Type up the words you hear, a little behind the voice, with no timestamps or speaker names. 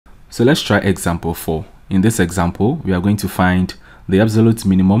So let's try example 4. In this example, we are going to find the absolute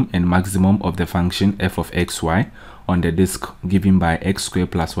minimum and maximum of the function f of xy on the disk given by x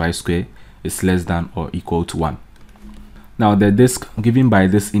squared plus y squared is less than or equal to 1. Now the disk given by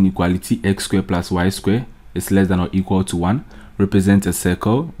this inequality x squared plus y squared is less than or equal to 1 represents a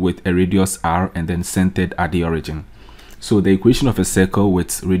circle with a radius r and then centered at the origin. So the equation of a circle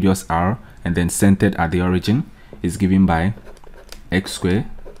with radius r and then centered at the origin is given by x squared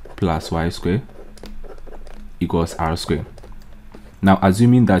plus y squared equals r squared. Now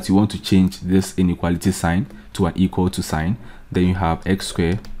assuming that you want to change this inequality sign to an equal to sign, then you have x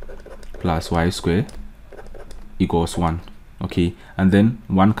squared plus y squared equals 1. Okay, and then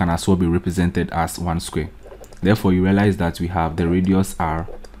 1 can as well be represented as 1 square. Therefore you realize that we have the radius r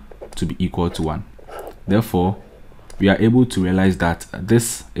to be equal to 1. Therefore we are able to realize that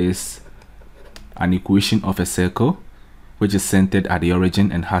this is an equation of a circle which is centered at the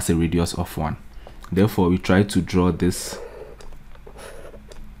origin and has a radius of 1. Therefore we try to draw this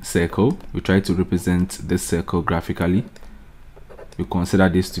circle. We try to represent this circle graphically. We consider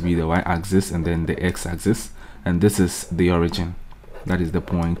this to be the y-axis and then the x-axis, and this is the origin, that is the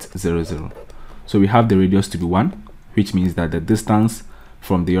point 0, 0. So we have the radius to be 1, which means that the distance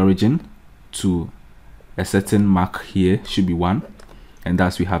from the origin to a certain mark here should be 1, and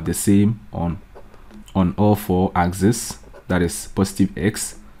thus we have the same on all four axes, that is positive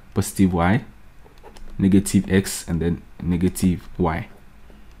x, positive y, negative x, and then negative y.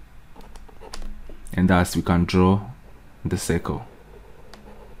 And thus we can draw the circle.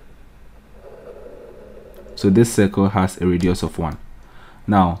 So this circle has a radius of 1.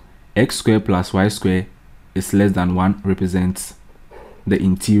 Now x squared plus y squared is less than 1 represents the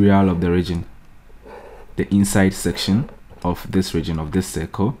interior of the region, the inside section of this region of this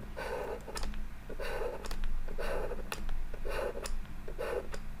circle.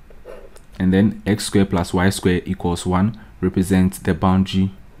 And then x squared plus y squared equals 1 represents the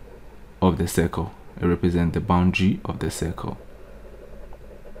boundary of the circle. It represents the boundary of the circle.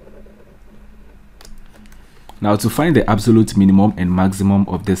 Now to find the absolute minimum and maximum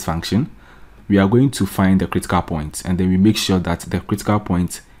of this function, we are going to find the critical point, and then we make sure that the critical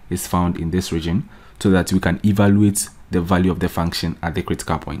point is found in this region so that we can evaluate the value of the function at the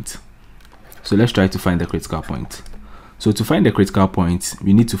critical point. So let's try to find the critical point. So to find the critical point,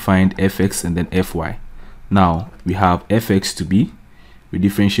 we need to find fx and then fy. Now we have fx to be, we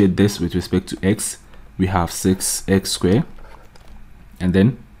differentiate this with respect to x, we have 6x squared, and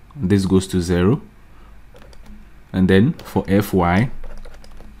then this goes to 0. And then for fy,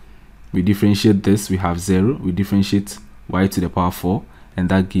 we differentiate this, we have 0, we differentiate y to the power 4, and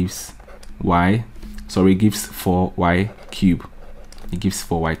that gives gives 4y cube. It gives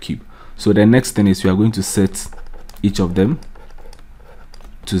 4y cube. So the next thing is we are going to set each of them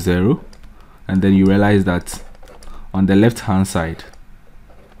to 0, and then you realize that on the left hand side,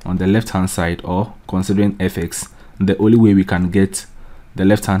 or considering fx, the only way we can get the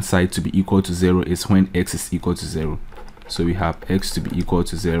left hand side to be equal to 0 is when x is equal to 0. So we have x to be equal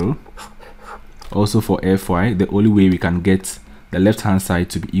to 0. Also for fy, the only way we can get the left hand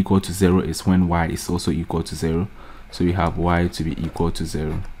side to be equal to 0 is when y is also equal to 0. So we have y to be equal to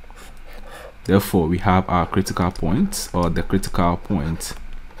 0. Therefore we have our critical point, or the critical point,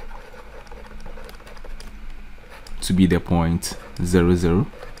 to be the point 0, 0,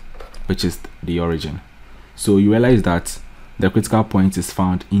 which is the origin. So you realize that the critical point is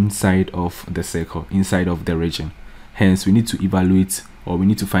found inside of the circle, inside of the region. Hence we need to evaluate, or we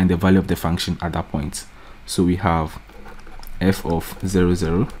need to find the value of the function at that point. So we have f of 0,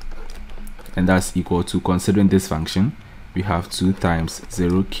 0, and that's equal to, considering this function, we have 2 times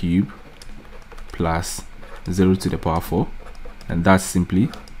 0 cube plus 0 to the power 4, and that's simply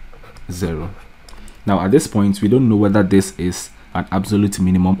 0. Now at this point we don't know whether this is an absolute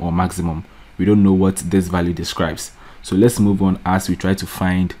minimum or maximum. We don't know what this value describes. So let's move on as we try to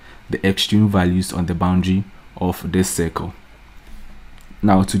find the extreme values on the boundary of this circle.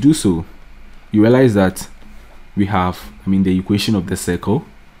 Now to do so, you realize that we have, the equation of the circle,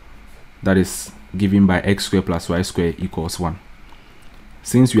 that is given by x squared plus y squared equals 1.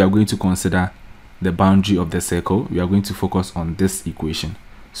 Since we are going to consider the boundary of the circle, we are going to focus on this equation.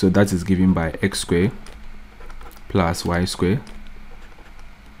 So that is given by x squared plus y squared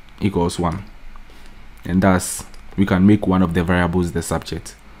equals 1. And thus we can make one of the variables the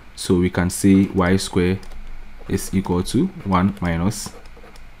subject. So we can say y squared is equal to 1 minus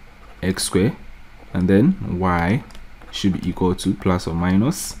x squared, and then y should be equal to plus or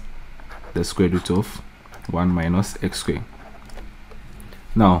minus the square root of 1 minus x squared.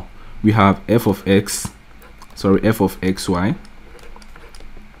 Now we have f of xy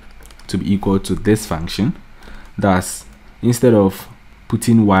to be equal to this function. Thus, instead of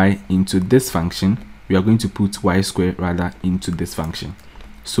putting y into this function, we are going to put y squared rather into this function.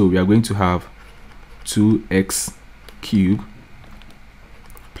 So we are going to have 2x cubed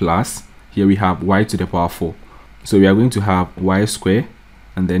plus, here we have y to the power 4. So we are going to have y squared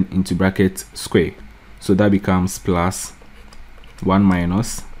and then into bracket square. So that becomes plus 1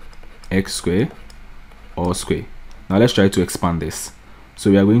 minus x squared all square. Now let's try to expand this.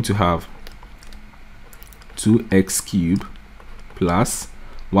 So we are going to have 2x cubed plus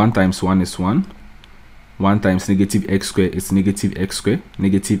 1 times 1 is 1. 1 times negative x squared is negative x squared.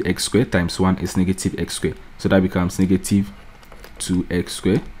 Negative x squared times 1 is negative x squared. So that becomes negative 2x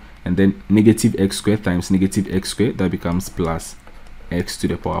squared. And then negative x squared times negative x squared, that becomes plus x to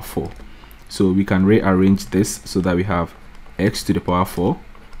the power 4. So we can rearrange this so that we have x to the power 4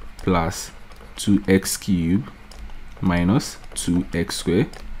 plus 2x cubed minus 2x squared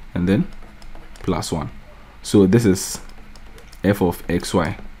and then plus 1. So this is f of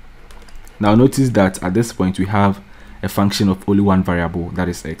xy. Now notice that at this point we have a function of only one variable, that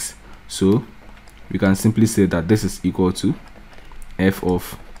is x. So we can simply say that this is equal to f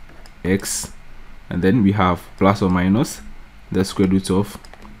of x, and then we have plus or minus the square root of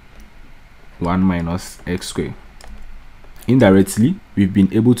 1 minus x squared. Indirectly, we've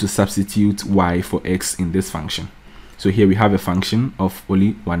been able to substitute y for x in this function. So here we have a function of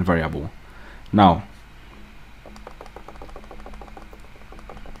only one variable. Now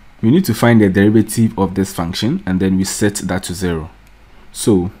we need to find the derivative of this function, and then we set that to 0.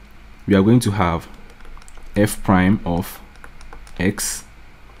 So we are going to have f prime of x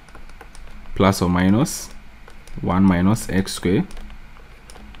plus or minus 1 minus x squared,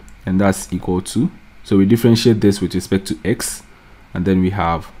 and that's equal to, so we differentiate this with respect to x, and then we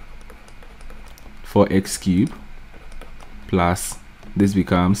have 4x cubed plus, this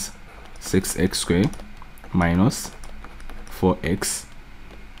becomes 6x squared minus 4x,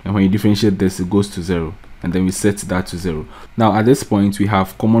 and when you differentiate this it goes to 0, and then we set that to 0. Now at this point we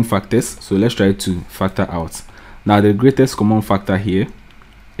have common factors, so let's try to factor out. Now the greatest common factor here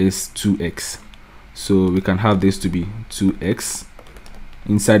is 2x, so we can have this to be 2x.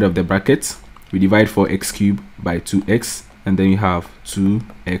 Inside of the bracket we divide 4x cubed by 2x, and then you have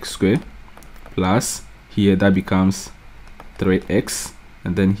 2x squared plus, here that becomes 3x,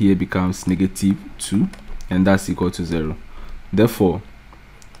 and then here becomes negative 2, and that's equal to 0. Therefore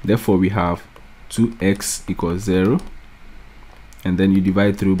we have 2x equals 0, and then you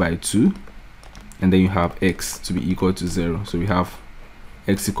divide through by 2, and then you have x to be equal to 0. So we have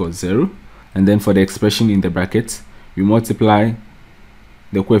x equals 0, and then for the expression in the bracket we multiply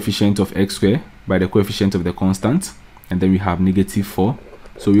the coefficient of x squared by the coefficient of the constant, and then we have negative 4.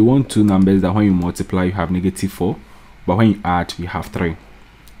 So we want two numbers that when you multiply you have negative 4, but when you add you have 3.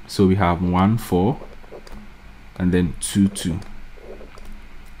 So we have 1 4 and then 2 2.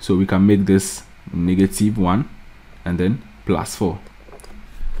 So we can make this negative 1 and then plus 4.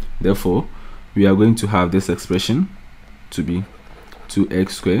 Therefore we are going to have this expression to be 2x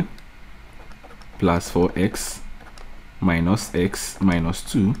squared plus 4x minus x minus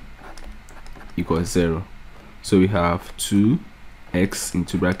 2 equals 0. So we have 2x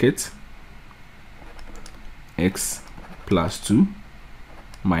into bracket x plus 2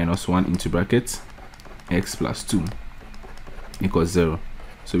 minus 1 into bracket x plus 2 equals 0.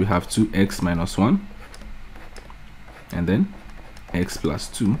 So we have 2x minus 1 and then x plus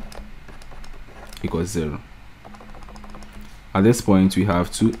 2 equals 0. At this point we have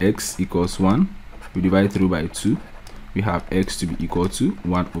 2x equals 1, we divide through by 2, we have x to be equal to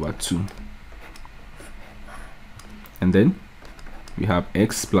 1 over 2, and then we have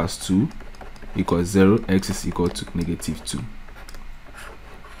x plus 2 equals 0, x is equal to negative 2.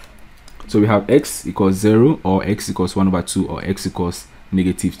 So we have x equals 0, or x equals 1 over 2, or x equals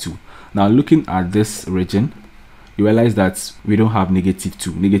negative 2. Now looking at this region, you realize that we don't have negative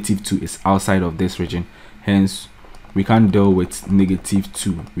 2. Negative 2 is outside of this region, hence we can't deal with negative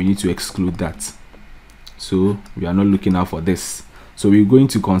 2. We need to exclude that. So we are not looking out for this. So we're going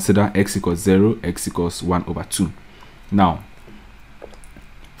to consider x equals 0, x equals 1 over 2. Now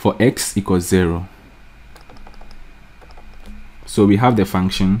for x equals 0, so we have the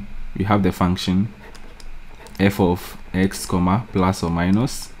function f of x comma plus or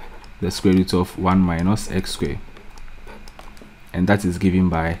minus the square root of 1 minus x squared, and that is given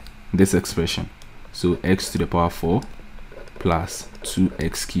by this expression. So x to the power 4 plus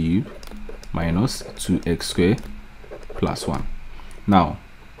 2x cubed minus 2x squared plus 1. Now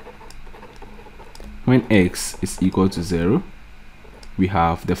when x is equal to 0, we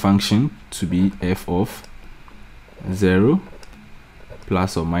have the function to be f of 0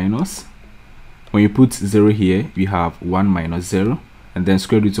 plus or minus. When you put 0 here, we have 1 minus 0, and then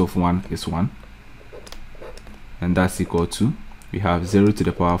square root of 1 is 1, and that's equal to, we have 0 to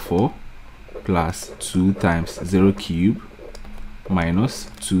the power 4 plus 2 times 0 cube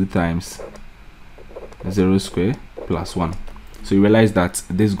minus 2 times 0 square plus 1. So you realize that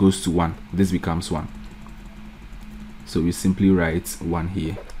this goes to 1, this becomes 1. So we simply write 1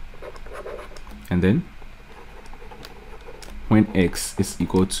 here. And then when x is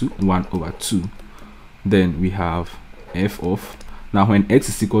equal to 1 over 2, then we have f of, now when x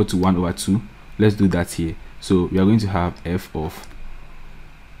is equal to 1 over 2, let's do that here. So we are going to have f of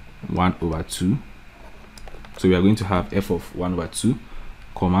 1 over 2. So we are going to have f of 1 over 2,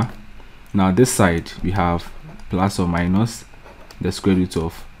 comma. Now this side we have plus or minus the square root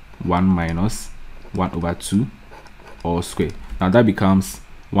of 1 minus 1 over 2 all square. Now that becomes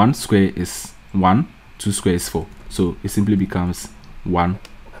 1 square is 1, 2 square is 4. So it simply becomes 1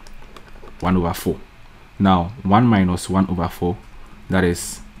 over 4. Now 1 minus 1 over 4, that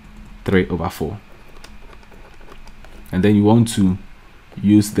is 3 over 4. And then you want to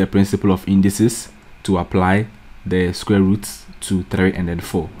use the principle of indices to apply the square roots to 3 and then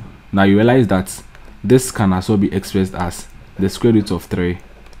 4. Now you realize that this can also be expressed as the square root of 3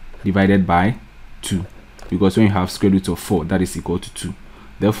 divided by 2, because when you have square root of 4, that is equal to 2.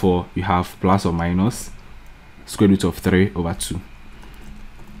 Therefore you have plus or minus square root of 3 over 2.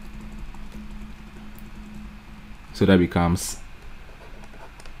 So that becomes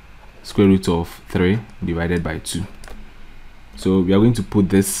square root of 3 divided by 2. So we are going to put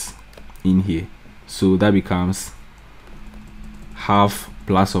this in here. So that becomes half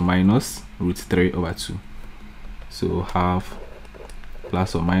plus or minus root 3 over 2. So half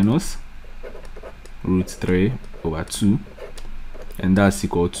plus or minus root 3 over 2, and that's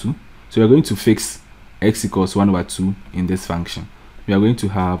equal to, so we are going to fix x equals 1 over 2 in this function. We are going to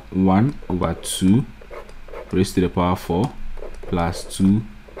have 1 over 2 raised to the power 4 plus 2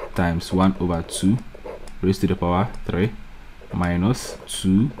 times 1 over 2 raised to the power 3 minus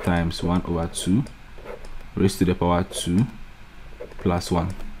 2 times 1 over 2 raised to the power 2 plus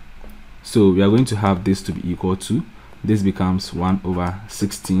 1. So we are going to have this to be equal to, this becomes 1 over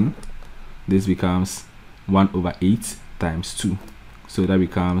 16, this becomes 1 over 8 times 2. So that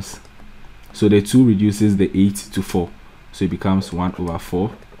becomes, so the 2 reduces the 8 to 4, so it becomes 1 over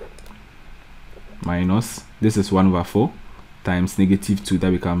 4 minus, this is 1 over 4 times negative 2,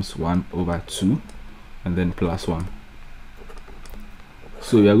 that becomes 1 over 2, and then plus 1.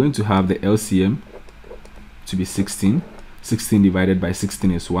 So we are going to have the LCM to be 16. 16 divided by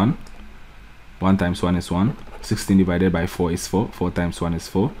 16 is 1. 1 times 1 is 1. 16 divided by 4 is 4. 4 times 1 is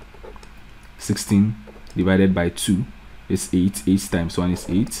 4. 16 divided by 2 is 8. 8 times 1 is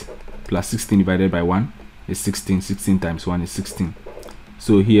 8. Plus 16 divided by 1 is 16. 16 times 1 is 16.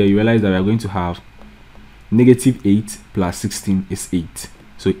 So here you realize that we are going to have negative 8 plus 16 is 8.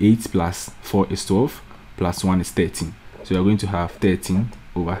 So 8 plus 4 is 12 plus 1 is 13. So we are going to have 13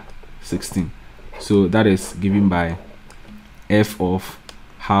 over 16. So that is given by f of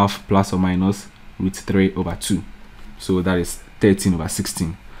half plus or minus root 3 over 2. So that is 13 over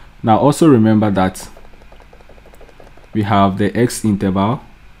 16. Now also remember that we have the x interval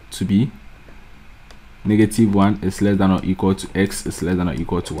to be negative 1 is less than or equal to x is less than or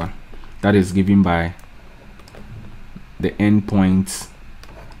equal to 1. That is given by the endpoints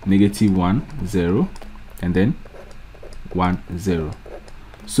negative 1, 0, and then 1, 0.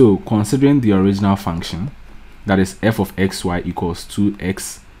 So considering the original function, that is f of xy equals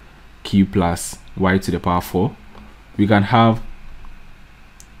 2x cubed plus y to the power 4, we can have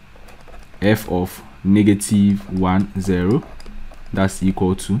f of negative 1, 0, that's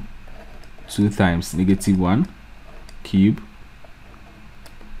equal to 2 times negative 1 cube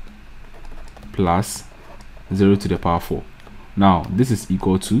plus 0 to the power 4. Now this is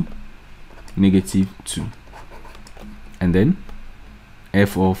equal to negative 2. And then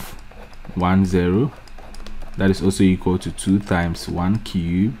f of 1, 0, that is also equal to 2 times 1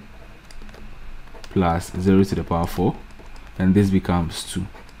 cube plus 0 to the power 4, and this becomes 2.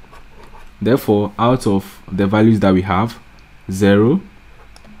 Therefore, out of the values that we have, 0,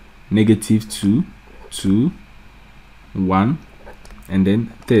 negative 2, 2, 1, and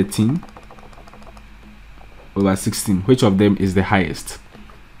then 13 over 16, which of them is the highest?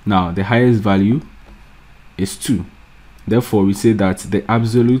 Now the highest value is 2. Therefore we say that the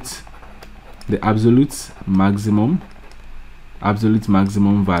absolute maximum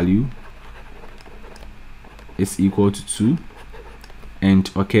value is equal to 2, and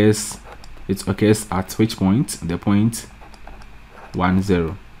it occurs at which point? The point 1,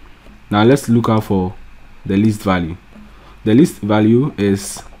 0. Now let's look out for the least value. The least value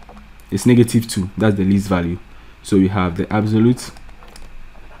is negative 2. That's the least value. So we have the absolute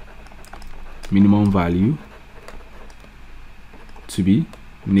minimum value to be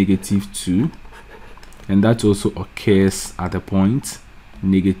negative 2, and that also occurs at the point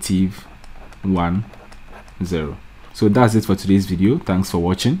negative 1, 0. So that's it for today's video. Thanks for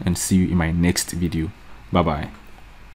watching, and see you in my next video. Bye bye.